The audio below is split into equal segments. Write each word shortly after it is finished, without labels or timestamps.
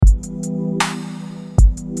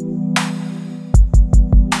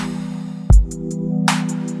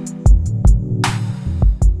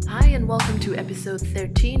episode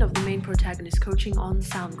 13 of the Main Protagonist Coaching on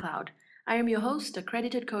SoundCloud. I am your host,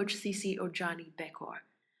 accredited coach Cici Ojani Bekor.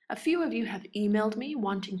 A few of you have emailed me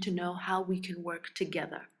wanting to know how we can work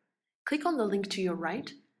together. Click on the link to your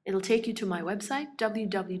right. It'll take you to my website,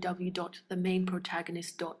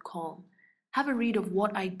 www.themainprotagonist.com. Have a read of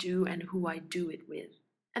what I do and who I do it with,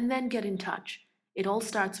 and then get in touch. It all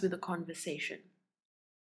starts with a conversation.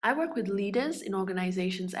 I work with leaders in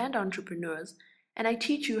organizations and entrepreneurs, and I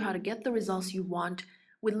teach you how to get the results you want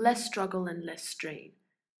with less struggle and less strain,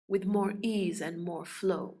 with more ease and more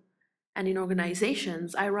flow. And in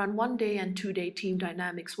organizations, I run 1-day and 2-day team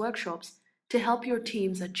dynamics workshops to help your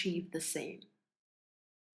teams achieve the same.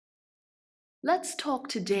 Let's talk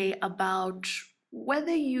today about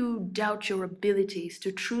whether you doubt your abilities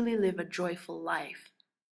to truly live a joyful life.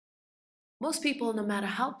 Most people, no matter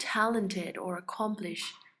how talented or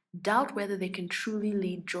accomplished, doubt whether they can truly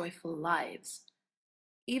lead joyful lives.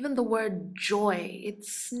 Even the word joy,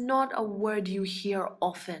 it's not a word you hear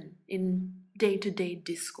often in day-to-day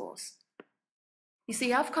discourse. You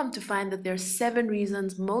see, I've come to find that there are 7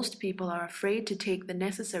 reasons most people are afraid to take the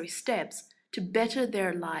necessary steps to better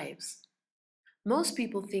their lives. Most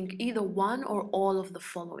people think either one or all of the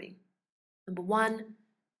following. Number 1,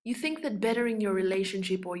 you think that bettering your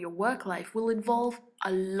relationship or your work life will involve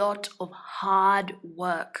a lot of hard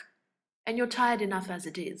work, and you're tired enough as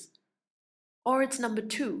it is. Or it's number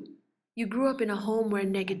 2, you grew up in a home where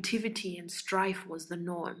negativity and strife was the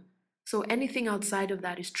norm, so anything outside of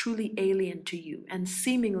that is truly alien to you and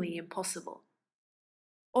seemingly impossible.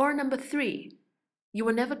 Or number 3, you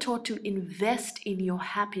were never taught to invest in your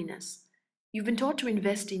happiness. You've been taught to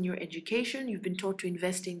invest in your education, you've been taught to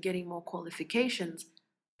invest in getting more qualifications,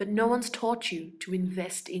 but no one's taught you to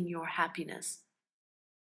invest in your happiness.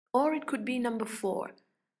 Or it could be number 4,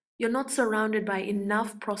 you're not surrounded by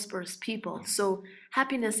enough prosperous people, so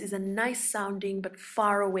happiness is a nice sounding but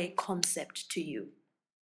far away concept to you.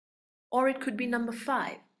 Or it could be number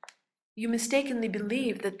 5, you mistakenly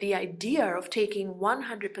believe that the idea of taking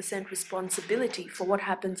 100% responsibility for what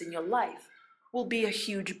happens in your life will be a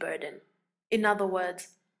huge burden. In other words,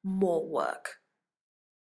 more work.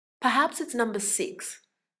 Perhaps it's number 6,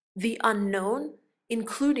 the unknown,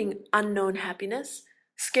 including unknown happiness,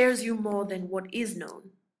 scares you more than what is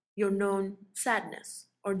known. Your known sadness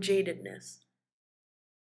or jadedness.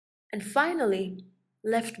 And finally,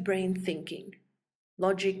 left brain thinking.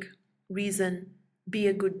 Logic, reason, be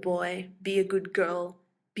a good boy, be a good girl,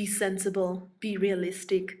 be sensible, be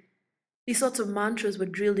realistic. These sorts of mantras were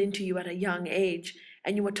drilled into you at a young age,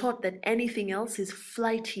 and you were taught that anything else is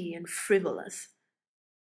flighty and frivolous.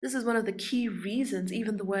 This is one of the key reasons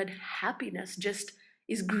even the word happiness just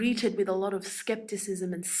is greeted with a lot of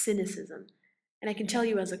skepticism and cynicism. And I can tell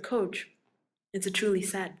you as a coach, it's a truly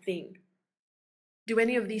sad thing. Do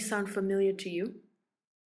any of these sound familiar to you?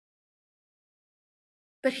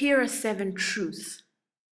 But here are 7 truths.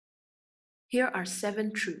 Here are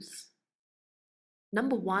 7 truths.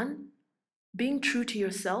 Number 1, being true to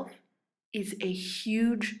yourself is a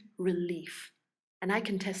huge relief, and I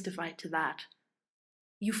can testify to that.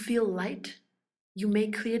 You feel light, you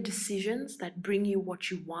make clear decisions that bring you what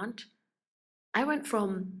you want. I went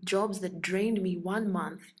from jobs that drained me 1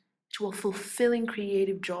 month to a fulfilling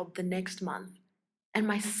creative job the next month, and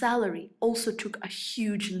my salary also took a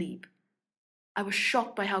huge leap. I was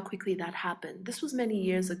shocked by how quickly that happened. This was many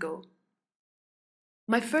years ago.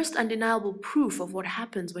 My first undeniable proof of what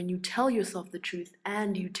happens when you tell yourself the truth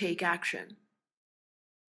and you take action.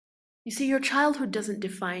 You see, your childhood doesn't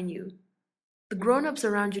define you. The grown-ups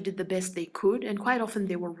around you did the best they could, and quite often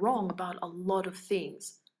they were wrong about a lot of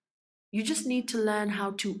things. You just need to learn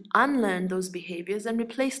how to unlearn those behaviors and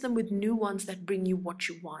replace them with new ones that bring you what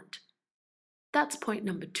you want. That's point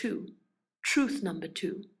number 2. Truth number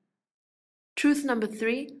 2. Truth number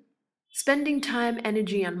 3, spending time,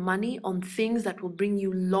 energy, and money on things that will bring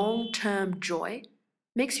you long-term joy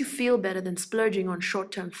makes you feel better than splurging on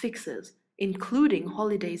short-term fixes, including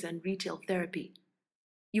holidays and retail therapy.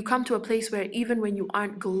 You come to a place where even when you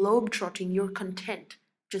aren't globe-trotting, you're content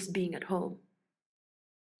just being at home.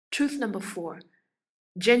 Truth number 4,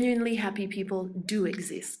 genuinely happy people do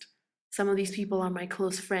exist. Some of these people are my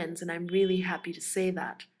close friends, and I'm really happy to say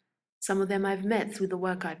that. Some of them I've met through the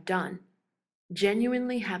work I've done.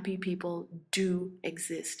 Genuinely happy people do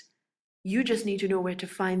exist. You just need to know where to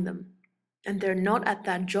find them. And they're not at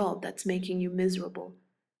that job that's making you miserable,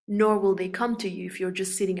 nor will they come to you if you're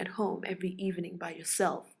just sitting at home every evening by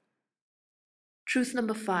yourself. Truth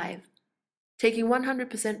number 5, taking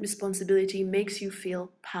 100% responsibility makes you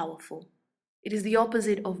feel powerful. It is the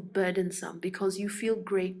opposite of burdensome because you feel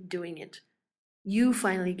great doing it. You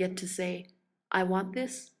finally get to say, I want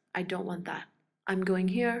this, I don't want that. I'm going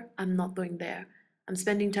here, I'm not going there. I'm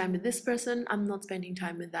spending time with this person, I'm not spending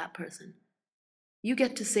time with that person. You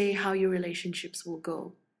get to say how your relationships will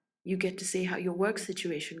go. You get to say how your work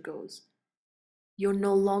situation goes. You're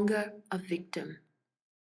no longer a victim.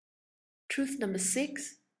 Truth number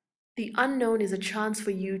 6, the unknown is a chance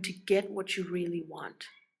for you to get what you really want.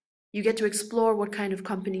 You get to explore what kind of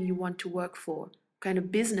company you want to work for, what kind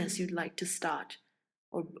of business you'd like to start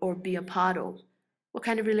or be a part of, what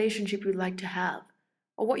kind of relationship you'd like to have,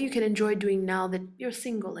 or what you can enjoy doing now that you're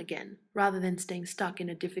single again, rather than staying stuck in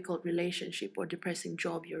a difficult relationship or depressing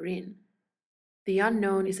job you're in. The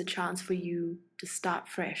unknown is a chance for you to start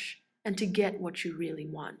fresh and to get what you really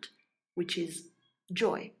want, which is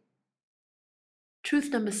joy.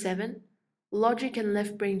 Truth number 7, logic and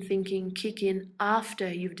left brain thinking kick in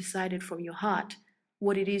after you've decided from your heart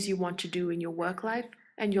what it is you want to do in your work life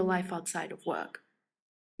and your life outside of work.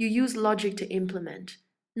 You use logic to implement,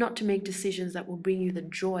 not to make decisions that will bring you the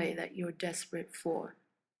joy that you're desperate for.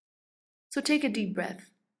 So take a deep breath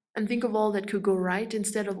and think of all that could go right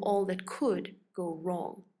instead of all that could go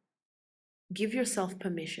wrong. Give yourself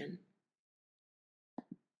permission